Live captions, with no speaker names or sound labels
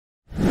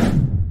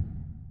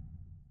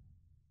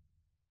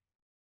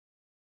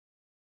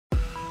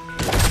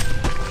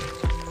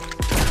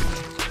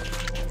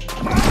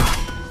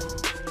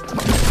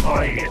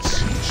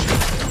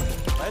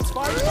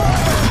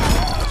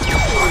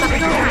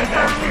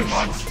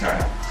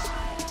monsters.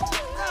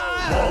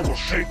 All will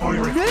shape my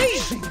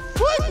Amazing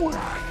footwork.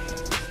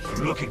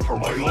 Looking for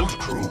my old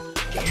crew.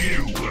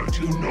 You will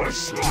do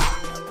nicely.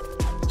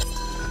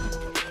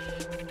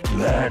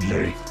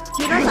 Gladly.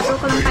 คิดว่าศั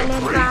ตรูกำลังไปเล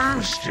นกลาง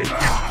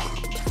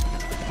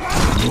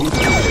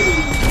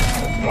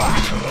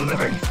Flash of the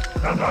living,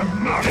 and I'm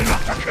not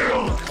enough to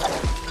kill.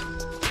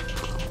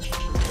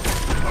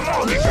 Allow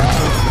me to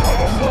show you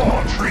how a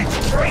war treats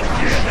great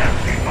and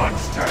empty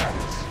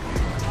monsters.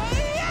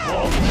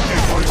 All will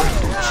shape my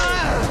recruits.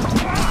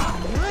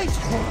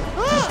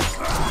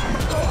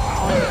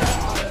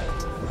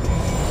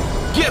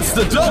 Gets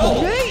the double!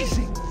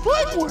 Amazing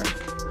footwork.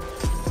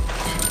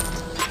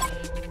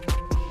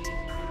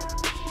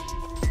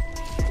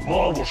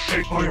 All will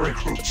shape my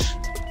recruits.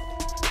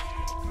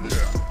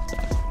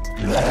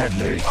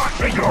 Gladly.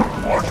 In your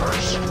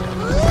quarters.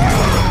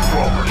 You're a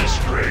proper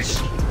disgrace.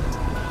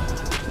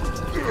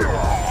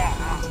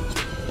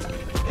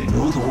 I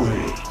know the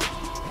way.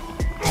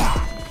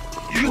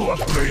 You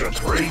have made a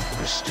grave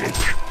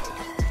mistake.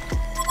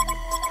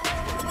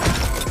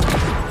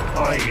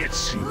 It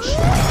seems.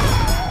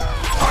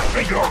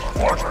 In your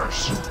quarters.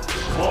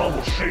 All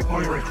will shape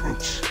my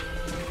recruits.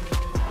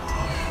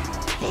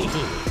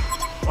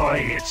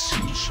 It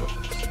seems so.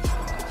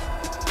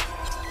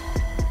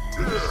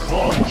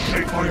 All will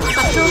shape my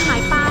ศัตรู recruits. หา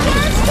ยไป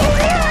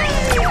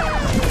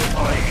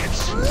It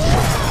seems so.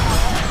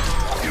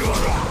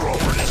 You're a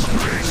proper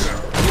disgrace.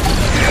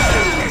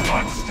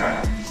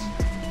 Monsters.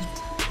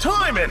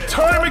 Time and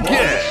time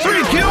again!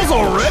 3 kills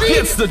already?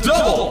 Hits the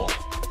double!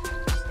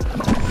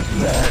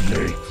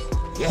 Gladly.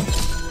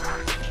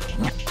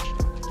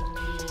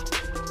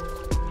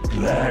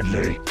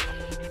 Gladly.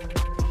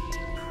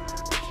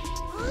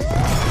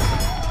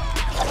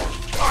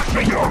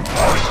 Your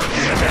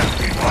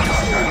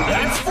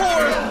That's 4!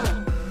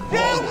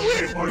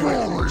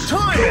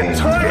 Time and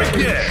time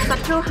again! ศั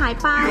ตรูหาย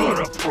ไป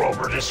You're a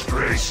proper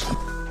disgrace.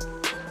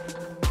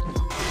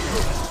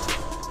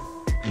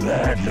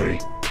 Gladly.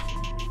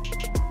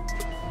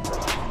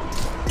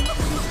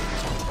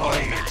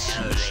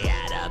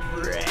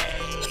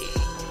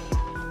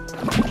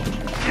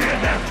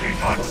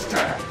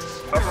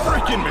 A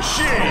freaking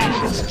machine!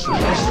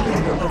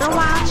 ระ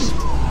วัง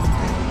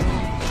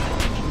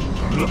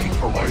I'm looking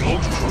for my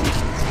old crew.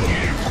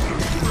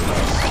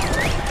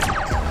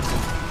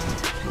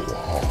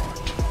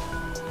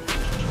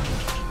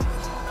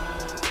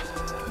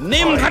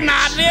 นิ่มขน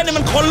าดนี้นี่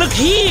มันคนหรือ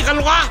ขี้กัน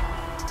วะ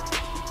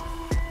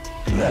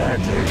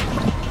Gladly.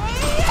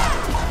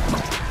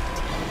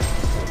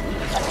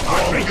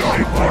 I'll be your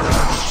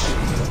orders.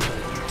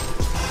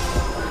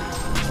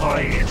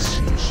 It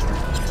seems.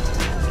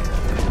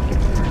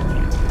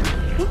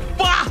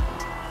 บ้า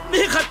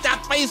นี่ขจัด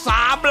ไป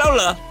3แล้วเ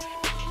หรอ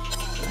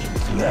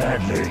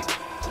Gladly.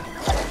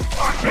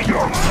 In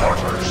your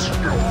quarters.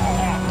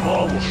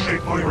 All will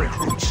shape my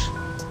recruits.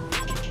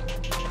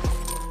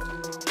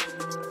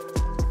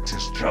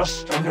 Tis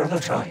just under the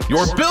tides.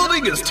 Your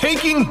building is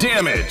taking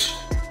damage!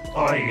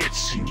 It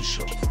seems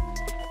so.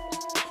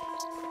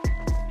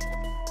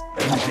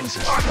 Vengeance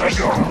is just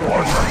your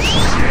quarters.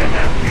 An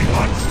empty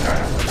monster.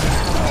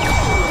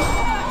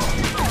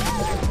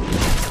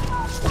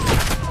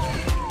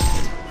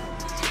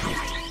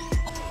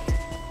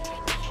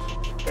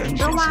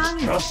 Vengeance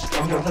is just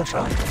under the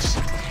tides.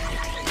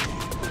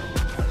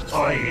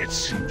 It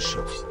seems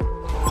so.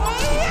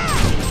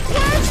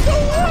 That's the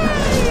way.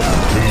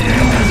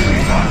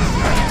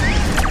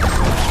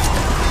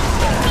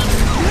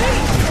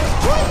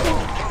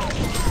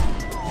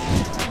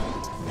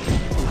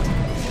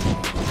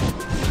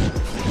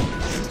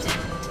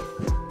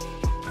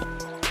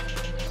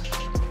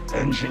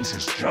 Vengeance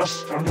is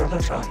just under the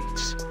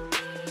tides.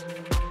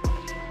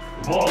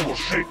 Law will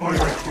shape my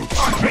recruits.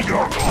 In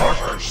your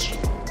quarters.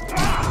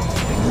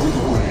 Move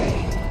away.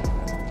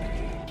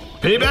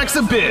 Payback's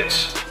a bitch!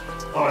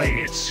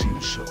 It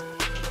seems so.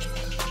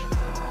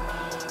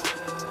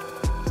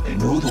 They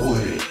know the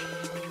way.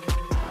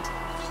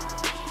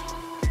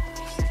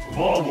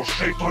 Law will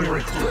shape my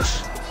recruits.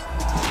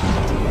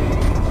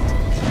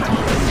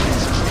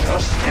 Vengeance is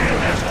just an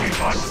empty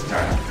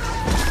monster.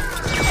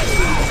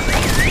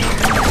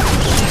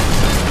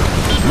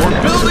 Your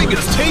building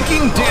is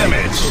taking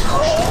damage!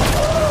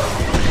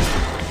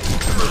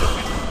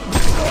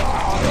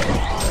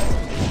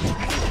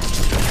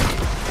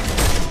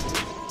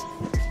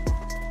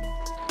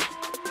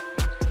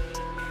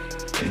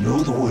 They know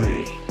the way.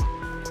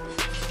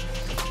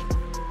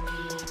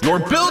 Your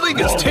building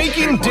is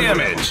taking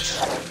damage!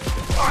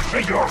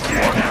 Your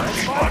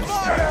empty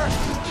monster.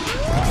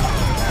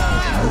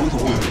 Know the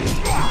way.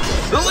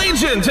 The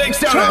Legion takes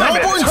down an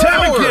Hellborn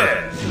tower!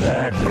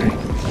 Gladly.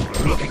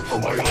 Looking for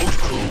my old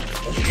crew.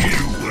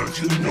 You were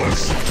too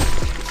noisy.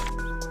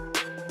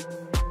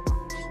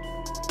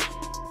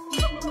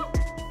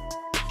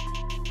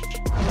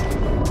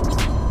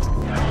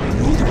 They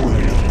know the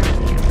way.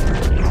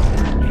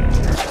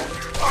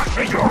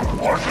 Your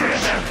quarter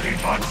and empty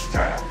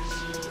monsters.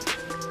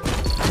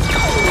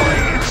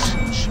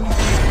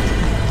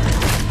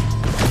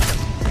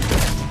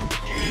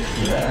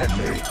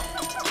 Gladly.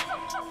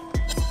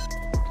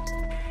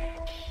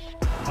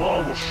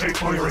 War will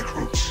shape my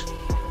recruits.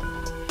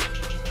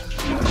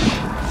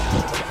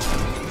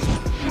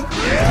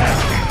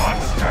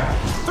 Monster.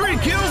 3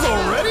 kills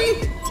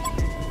already?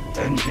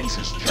 Vengeance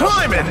is just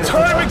Time and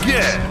time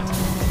again!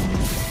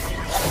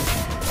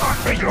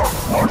 in your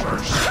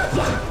quarters.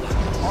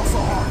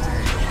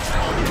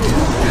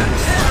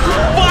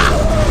 ว้า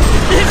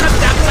นี่ข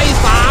จัดไป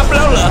3แ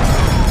ล้วเหรอ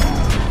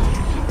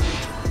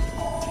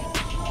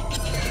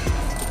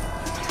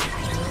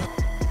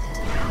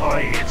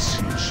It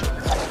seems so.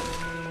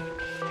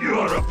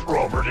 You're a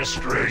proper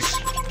disgrace.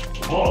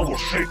 War will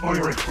shape my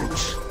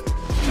recruits.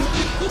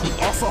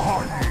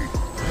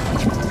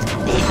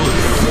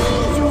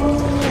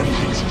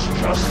 Vengeance is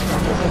just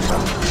under the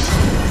tongues.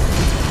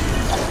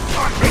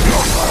 In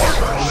your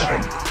quarters,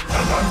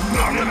 and I'm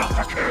not enough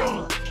to kill.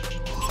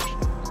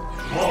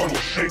 War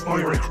will shape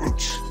my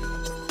recruits.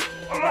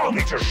 Allow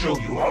me to show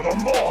you how the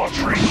Maw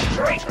treats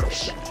traitors.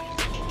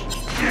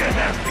 You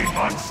empty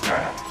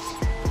monsters.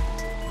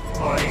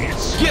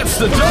 Gets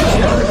the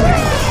double!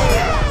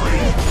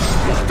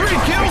 3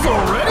 kills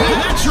already?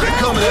 That trick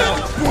coming out!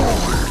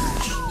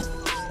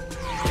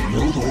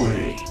 Know the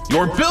way.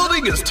 Your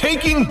building is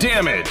taking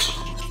damage!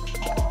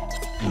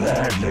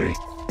 Gladly.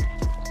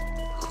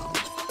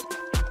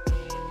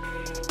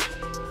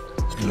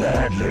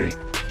 Gladly.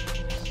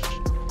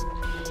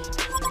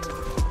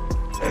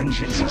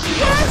 Vengeance is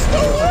just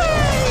the way!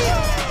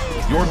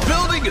 Your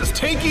building is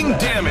taking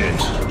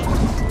damage!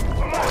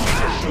 Allow me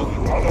to show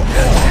you how the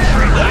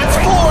That's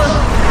 4!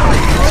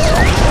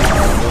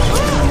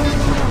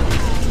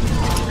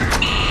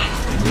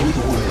 know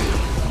the way.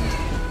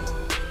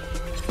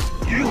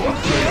 You are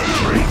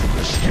afraid of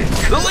the stink.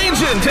 The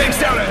Legion takes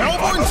down a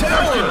Hellborn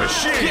Tower!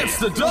 Gets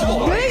the double!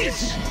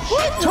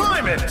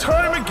 Time and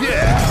time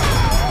again!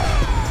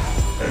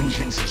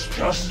 Vengeance is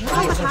just เข้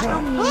าปะทะตร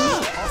งนี้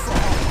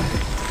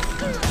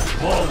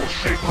War will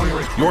shape my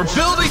recruits. Your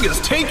building is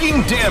taking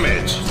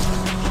damage!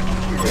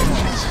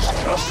 Vengeance is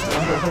just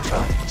under the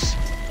tides.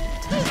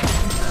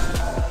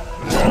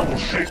 War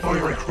will shape my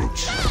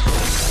recruits.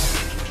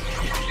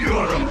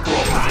 You're a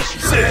proper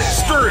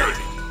disgrace. 6-3!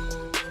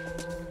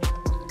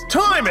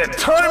 Time and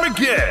time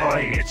again!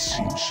 It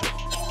seems so.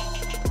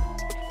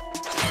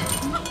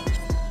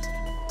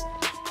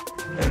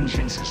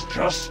 Vengeance is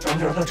just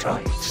under the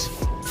tides.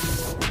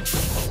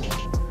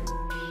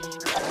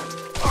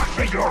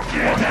 You're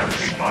one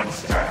empty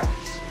monster.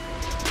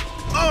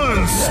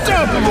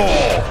 Unstoppable!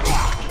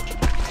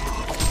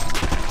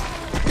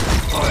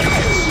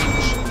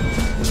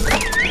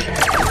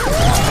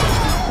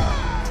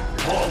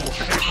 War will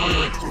shape my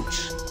recruits.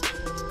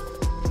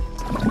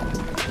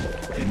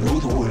 They know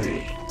the way.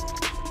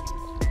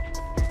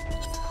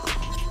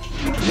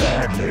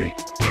 Gladly.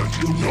 But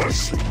you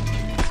nicely.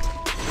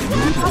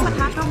 เข้าปะ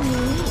ทะตรง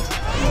นี้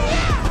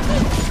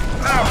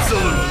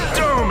Absolute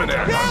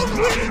dominance!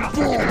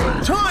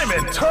 Time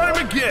and time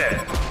again!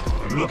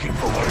 Looking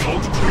for my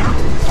old crew?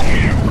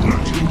 You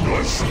were too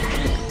nicely.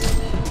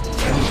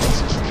 Vengeance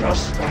is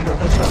just under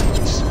the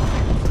tides.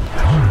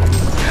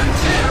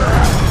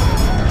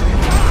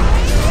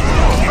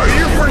 Are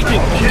you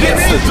freaking kidding me?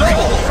 Gets the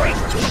double!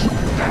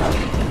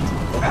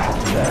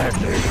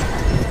 Gladly.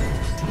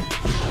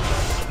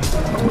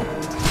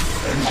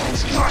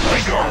 Vengeance is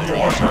like your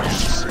waters.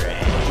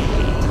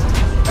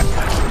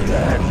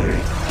 Gladly.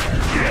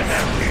 You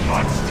empty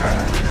monster.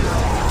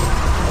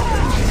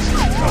 Vengeance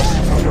is just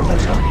under the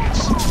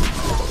tides.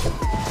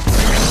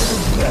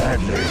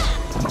 Gladly.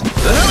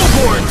 The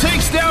Hellborn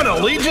takes down a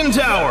Legion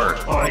Tower!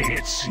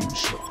 It seems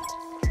so.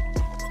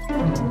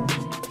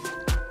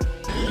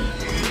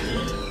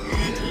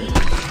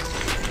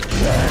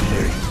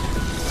 Gladly.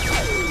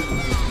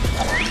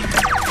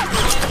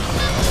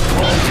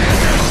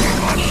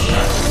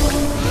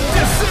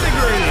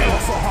 Disintegrated!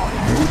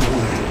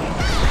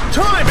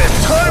 Time and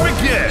time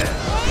again!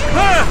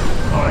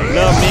 เ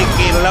ริ่มมีก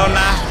ลิ่นแล้ว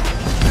นะ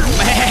แห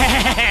ม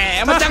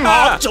มันจะหอ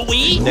มฉุ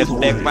ยเ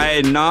ด็กๆไป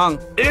น้อง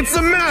It's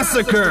a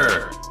massacre!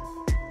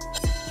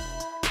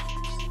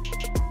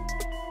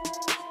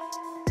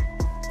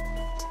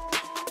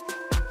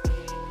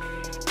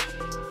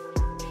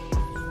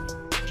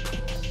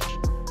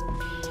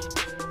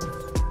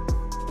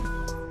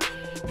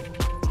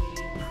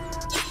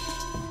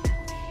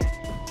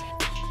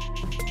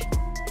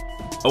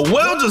 A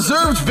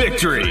well-deserved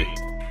victory!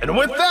 And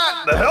with that,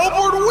 the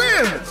Hellborn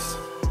wins!